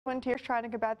Volunteers trying to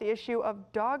combat the issue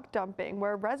of dog dumping,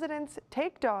 where residents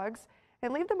take dogs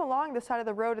and leave them along the side of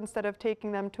the road instead of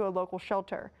taking them to a local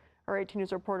shelter. Our 18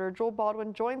 News reporter Joel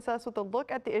Baldwin joins us with a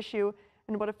look at the issue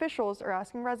and what officials are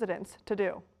asking residents to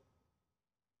do.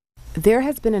 There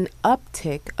has been an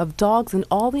uptick of dogs in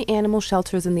all the animal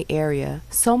shelters in the area,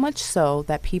 so much so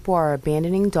that people are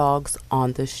abandoning dogs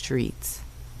on the streets.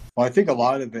 Well, I think a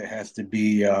lot of it has to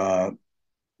be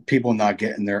people not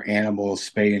getting their animals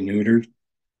spayed and neutered.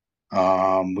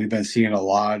 We've been seeing a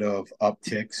lot of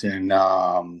upticks in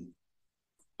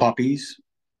puppies.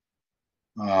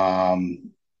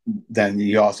 Then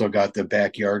you also got the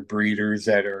backyard breeders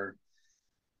that are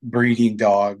breeding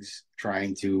dogs,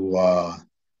 trying to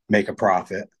make a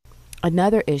profit.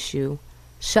 Another issue,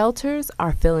 shelters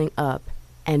are filling up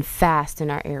and fast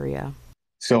in our area.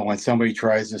 So when somebody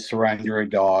tries to surrender a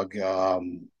dog,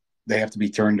 they have to be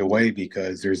turned away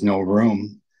because there's no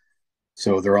room.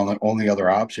 So their only other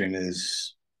option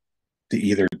is to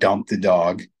either dump the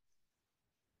dog,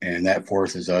 and that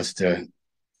forces us to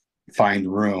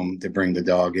find room to bring the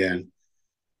dog in.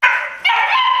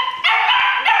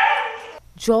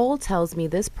 Joel tells me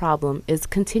this problem is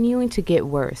continuing to get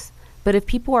worse, but if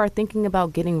people are thinking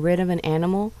about getting rid of an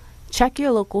animal, check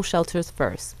your local shelters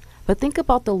first. But think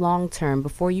about the long term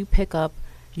before you pick up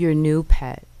your new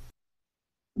pet.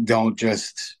 Don't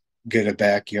just get a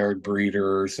backyard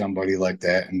breeder or somebody like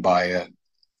that and buy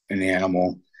an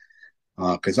animal,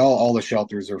 because all the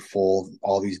shelters are full.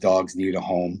 All these dogs need a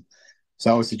home.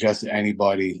 So I would suggest to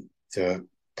anybody to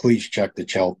please check the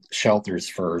shelters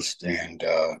first and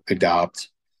adopt.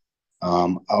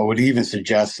 I would even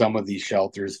suggest some of these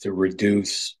shelters to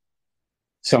reduce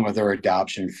some of their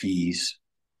adoption fees,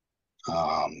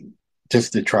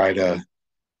 just to try to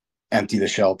empty the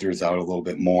shelters out a little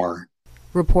bit more.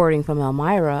 Reporting from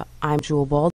Elmira, I'm Jewel Baldwin.